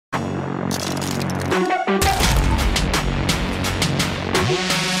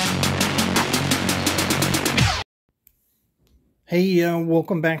Hey,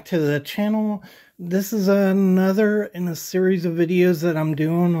 welcome back to the channel. This is another in a series of videos that I'm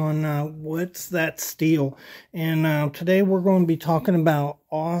doing on what's that steel. And today we're going to be talking about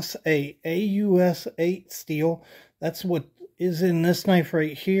AUS 8, AUS 8 steel. That's what is in this knife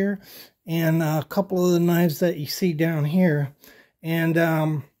right here, and a couple of the knives that you see down here. And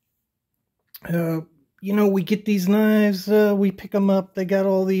you know, we get these knives, we pick them up, they got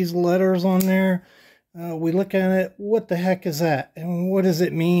all these letters on there. We look at it, what the heck is that? And what does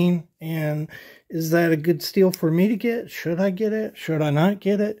it mean? And is that a good steel for me to get? Should I get it? Should I not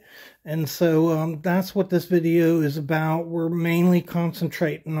get it? And so that's what this video is about. We're mainly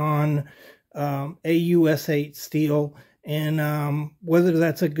concentrating on AUS 8 steel and whether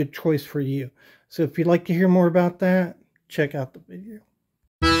that's a good choice for you. So if you'd like to hear more about that, check out the video.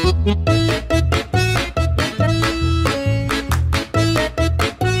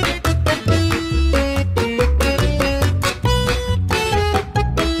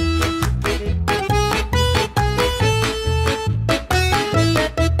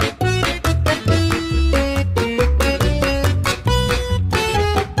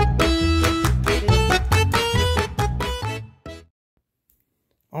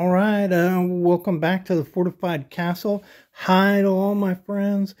 Welcome back to the Fortified Castle. Hi to all my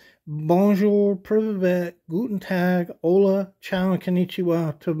friends. Bonjour, privet, guten tag, hola, ciao, and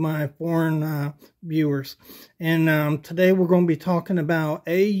konnichiwa to my foreign viewers. And today we're going to be talking about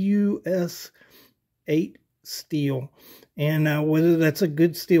AUS 8 steel. And whether that's a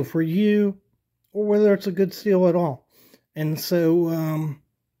good steel for you or whether it's a good steel at all. And so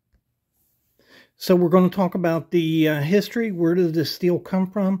we're going to talk about the history. Where did this steel come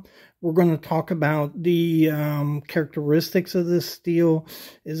from? We're going to talk about the characteristics of this steel.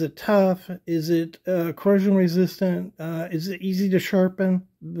 Is it tough? Is it corrosion resistant? Is it easy to sharpen?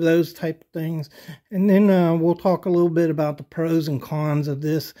 Those type of things. And then we'll talk a little bit about the pros and cons of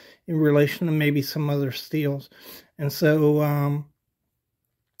this in relation to maybe some other steels. And so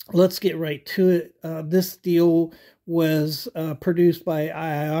let's get right to it. This steel was produced by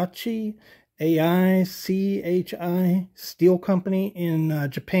AICHI Steel Company in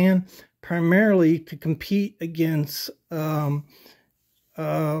Japan, primarily to compete against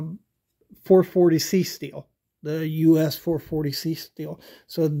 440C steel, the US 440C steel.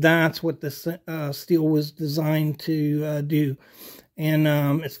 So that's what this steel was designed to do. And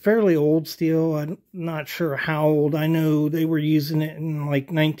it's fairly old steel. I'm not sure how old. I know they were using it in like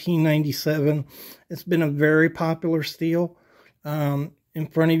 1997. It's been a very popular steel. In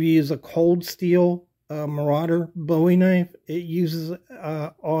front of you is a cold steel Marauder Bowie knife. It uses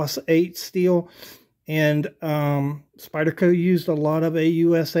AUS 8 steel, and Spyderco used a lot of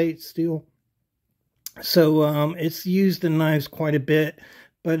AUS 8 steel. So it's used in knives quite a bit,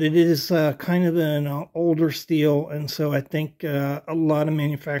 but it is kind of an older steel, and so I think a lot of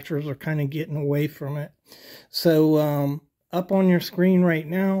manufacturers are kind of getting away from it. So up on your screen right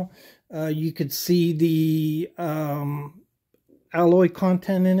now, you could see the alloy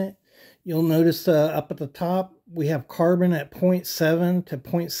content in it. You'll notice up at the top we have carbon at 0.7 to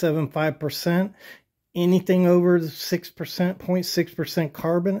 0.75%. Anything over the 6%, 0.6%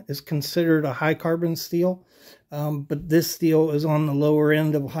 carbon is considered a high carbon steel, but this steel is on the lower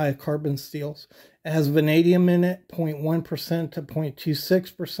end of high carbon steels. It has vanadium in it, 0.1% to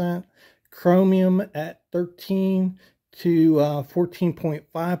 0.26%, chromium at 13 to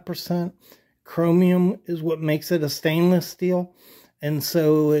 14.5%. Chromium is what makes it a stainless steel, and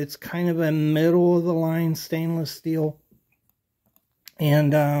so it's kind of a middle of the line stainless steel.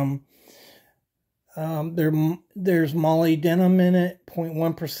 And there's molybdenum in it,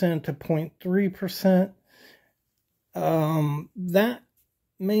 0.1% to 0.3%. That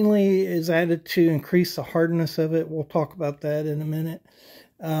mainly is added to increase the hardness of it. We'll talk about that in a minute.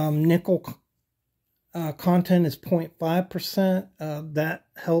 Nickel content is 0.5%. That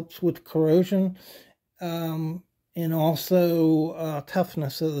helps with corrosion and also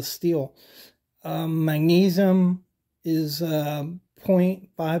toughness of the steel. Magnesium is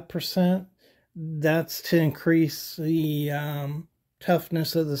 0.5%. That's to increase the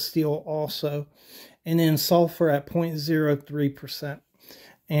toughness of the steel also. And then sulfur at 0.03%.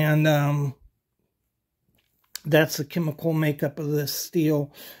 And that's the chemical makeup of this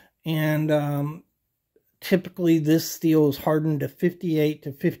steel. And typically this steel is hardened to 58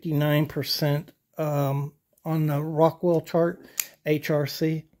 to 59% on the Rockwell chart,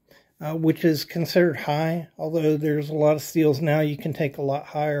 HRC, which is considered high, although there's a lot of steels now you can take a lot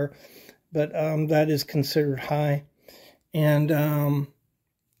higher, but that is considered high. And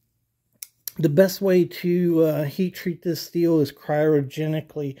The best way to heat treat this steel is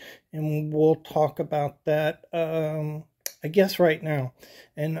cryogenically, and we'll talk about that, I guess, right now.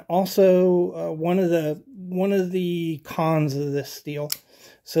 And also, one of the cons of this steel.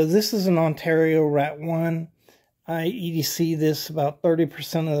 So this is an Ontario Rat 1. I EDC this about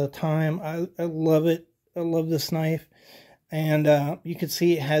 30% of the time. I love it. I love this knife. And you can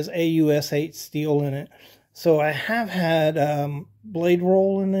see it has AUS 8 steel in it. So I have had blade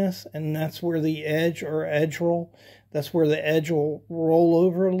roll in this, and that's where the edge, or edge roll, that's where the edge will roll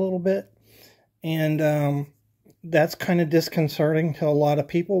over a little bit. And that's kind of disconcerting to a lot of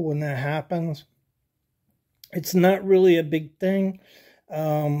people when that happens. It's not really a big thing,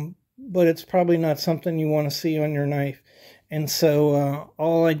 but it's probably not something you want to see on your knife. And so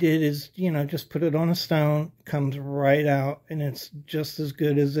all I did is, just put it on a stone, comes right out, and it's just as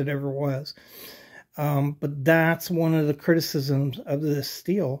good as it ever was. But that's one of the criticisms of this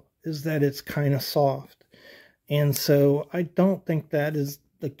steel, is that it's kind of soft. And so I don't think that is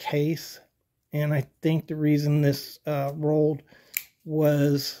the case. And I think the reason this rolled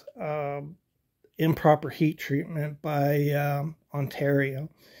was improper heat treatment by Ontario.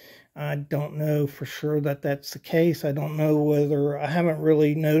 I don't know for sure that that's the case. I don't know whether, I haven't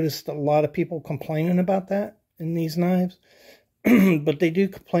really noticed a lot of people complaining about that in these knives. But they do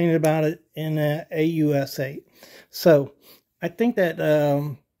complain about it in AUS 8. So I think that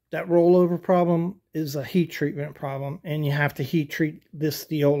that rollover problem is a heat treatment problem, and you have to heat treat this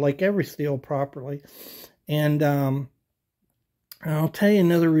steel, like every steel, properly. And I'll tell you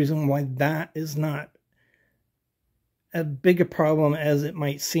another reason why that is not as big a problem as it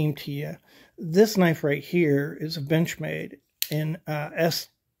might seem to you. This knife right here is a Benchmade in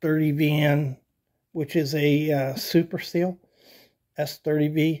S30VN, which is a super steel.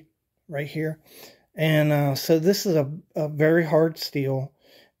 S30V right here. And so this is a very hard steel,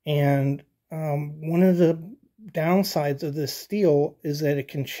 and one of the downsides of this steel is that it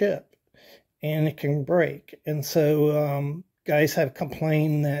can chip and it can break. And so guys have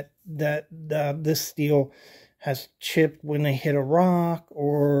complained that this steel has chipped when they hit a rock,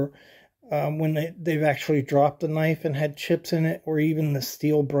 or when they've actually dropped the knife and had chips in it, or even the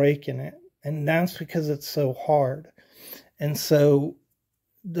steel break in it. And that's because it's so hard. And so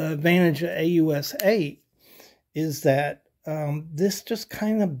the advantage of AUS 8 is that this just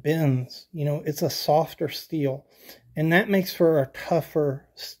kind of bends. It's a softer steel, and that makes for a tougher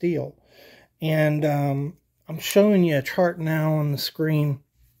steel. And I'm showing you a chart now on the screen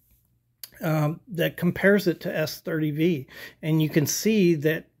that compares it to S30V, and you can see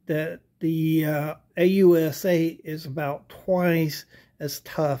that the AUS 8 is about twice as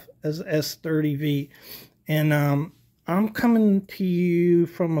tough as S30V. And I'm coming to you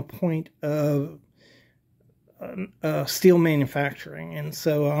from a point of steel manufacturing, and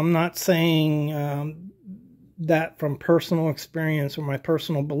so I'm not saying that from personal experience or my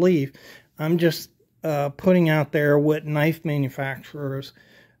personal belief. I'm just putting out there what knife manufacturers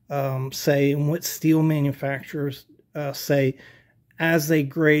say, and what steel manufacturers say as they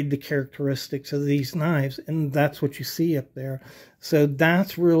grade the characteristics of these knives, and that's what you see up there. So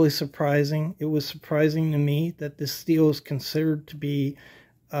that's really surprising. It was surprising to me that this steel is considered to be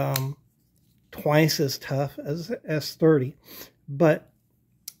twice as tough as S30, but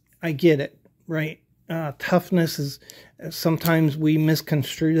I get it, right? Toughness is, sometimes we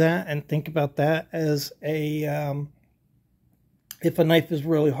misconstrue that and think about that as a if a knife is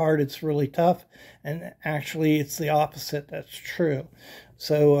really hard, it's really tough, and actually it's the opposite. That's true.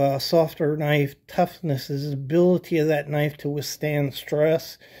 So softer knife toughness is the ability of that knife to withstand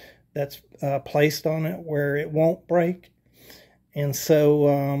stress that's placed on it, where it won't break. And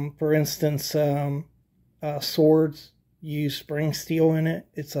so, for instance, swords use spring steel in it.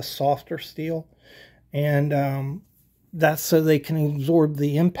 It's a softer steel, and that's so they can absorb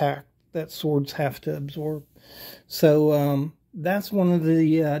the impact that swords have to absorb. So that's one of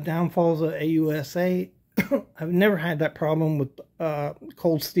the downfalls of AUS 8. I've never had that problem with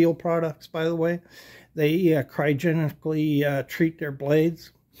cold steel products, by the way. They cryogenically treat their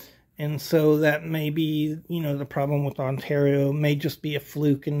blades. And so that may be, the problem with Ontario. It may just be a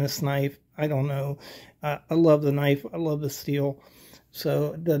fluke in this knife. I don't know. I love the knife. I love the steel.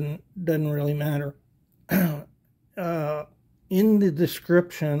 So it doesn't really matter. In the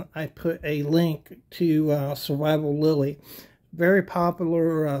description, I put a link to Survival Lily. Very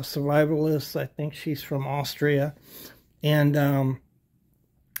popular survivalist. I think she's from Austria. And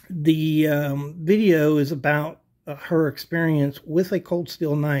the video is about her experience with a cold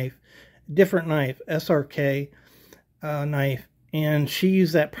steel knife, different knife, SRK knife. And she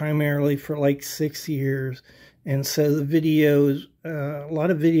used that primarily for like 6 years. And so the video is a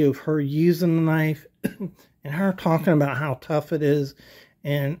lot of video of her using the knife and her talking about how tough it is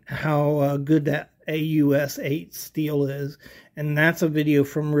and how good that AUS 8 steel is. And that's a video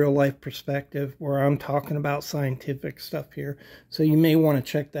from real life perspective where I'm talking about scientific stuff here. So you may want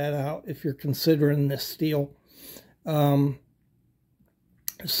to check that out if you're considering this steel.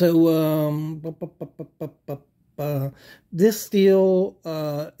 This steel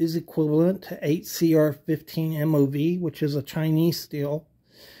is equivalent to 8CR15 MOV, which is a Chinese steel.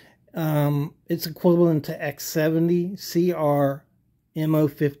 It's equivalent to X70 CR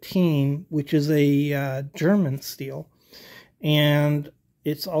MO15, which is a German steel. And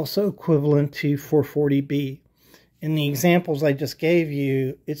it's also equivalent to 440B. In the examples I just gave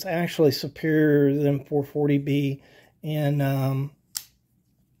you, it's actually superior than 440B and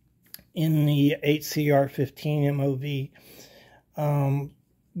in the 8CR15 MOV.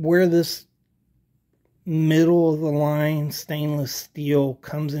 Where this middle of the line stainless steel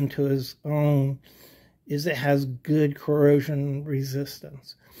comes into its own is it has good corrosion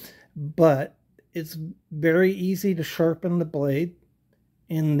resistance, but it's very easy to sharpen the blade,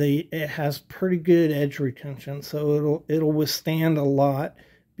 and it has pretty good edge retention, so it'll withstand a lot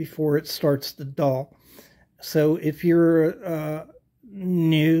before it starts to dull. So if you're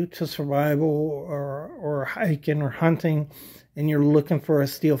new to survival or hiking or hunting and you're looking for a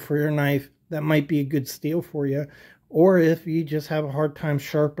steel for your knife, that might be a good steel for you. Or if you just have a hard time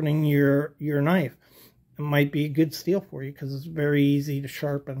sharpening your knife, it might be a good steel for you because it's very easy to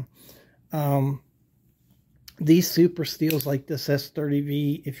sharpen. These super steels like this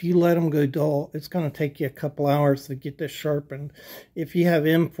S30V, if you let them go dull, it's going to take you a couple hours to get this sharpened. If you have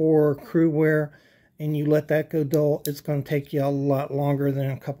M4 crew wear and you let that go dull, it's going to take you a lot longer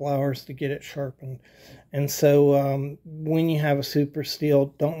than a couple hours to get it sharpened. And so when you have a super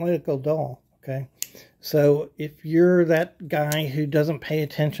steel, don't let it go dull, okay? So if you're that guy who doesn't pay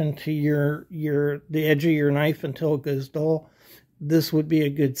attention to the edge of your knife until it goes dull, this would be a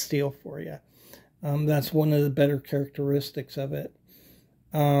good steel for you. That's one of the better characteristics of it.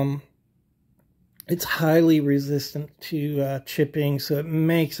 It's highly resistant to chipping, so it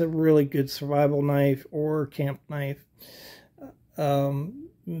makes a really good survival knife or camp knife.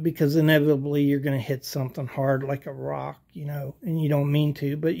 Because inevitably you're going to hit something hard like a rock, you know, and you don't mean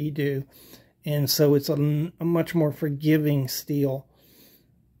to, but you do. And so it's a much more forgiving steel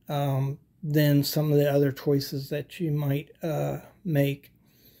than some of the other choices that you might make.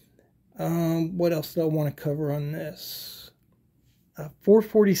 What else do I want to cover on this?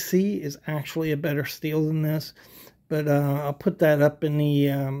 440C is actually a better steel than this, but I'll put that up in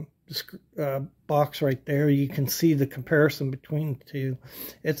the box right there. You can see the comparison between the two.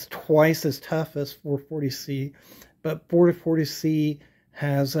 It's twice as tough as 440C, but 440C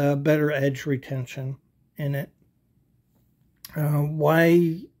has a better edge retention in it.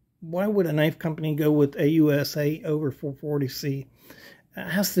 Why would a knife company go with AUS 8 over 440C? It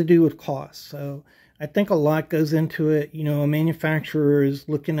has to do with cost. So I think a lot goes into it. You know, a manufacturer is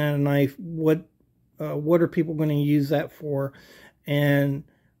looking at a knife. What are people going to use that for? And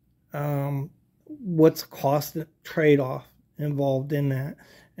what's the cost trade-off involved in that?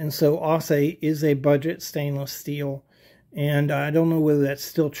 And so AUS 8 is a budget stainless steel. And I don't know whether that's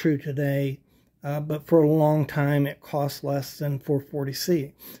still true today, but for a long time it cost less than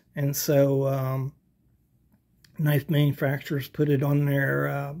 440C. And so knife manufacturers put it on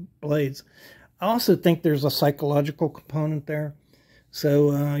their blades. I also think there's a psychological component there.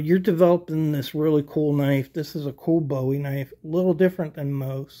 So you're developing this really cool knife. This is a cool Bowie knife, a little different than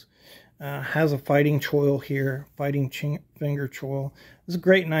most. Has a fighting choil here, fighting finger choil. It's a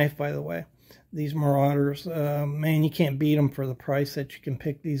great knife, by the way. These Marauders, man, you can't beat them for the price that you can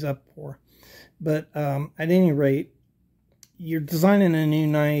pick these up for. But at any rate, you're designing a new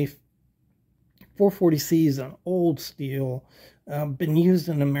knife. 440C is an old steel, been used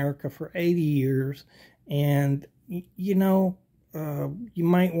in America for 80 years. And, you know, you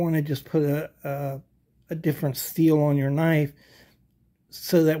might want to just put a different steel on your knife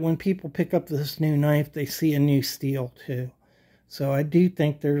so that when people pick up this new knife, they see a new steel too. So I do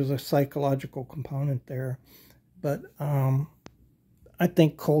think there's a psychological component there. But I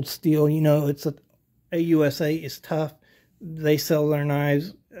think cold steel, you know, it's AUS 8 is tough. They sell their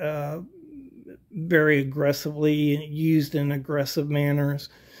knives very aggressively, used in aggressive manners.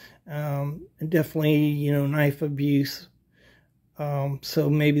 And definitely, you know, knife abuse. So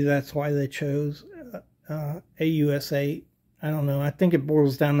maybe that's why they chose AUS 8. I don't know. I think it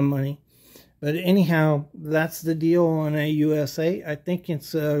boils down to money. But anyhow, that's the deal on AUS 8. I think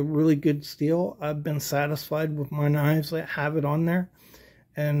it's a really good steel. I've been satisfied with my knives that have it on there.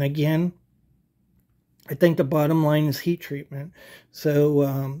 And again, I think the bottom line is heat treatment.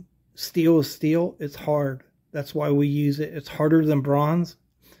 So steel is steel. It's hard. That's why we use it. It's harder than bronze.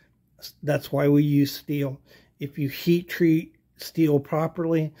 That's why we use steel. If you heat treat steel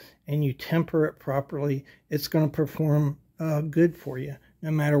properly and you temper it properly, it's going to perform good for you,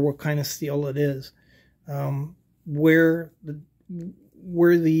 no matter what kind of steel it is. Where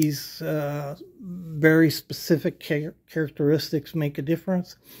these very specific characteristics make a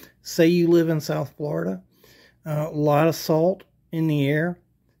difference. Say you live in South Florida, a lot of salt in the air,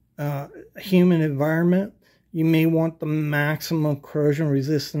 humid environment. You may want the maximum corrosion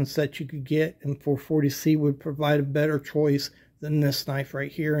resistance that you could get, and 440C would provide a better choice than this knife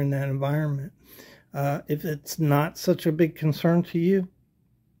right here in that environment. If it's not such a big concern to you,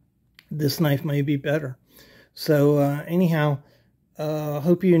 this knife may be better. So anyhow,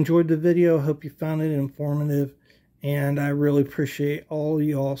 hope you enjoyed the video. Hope you found it informative, and I really appreciate all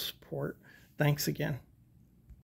y'all's support. Thanks again.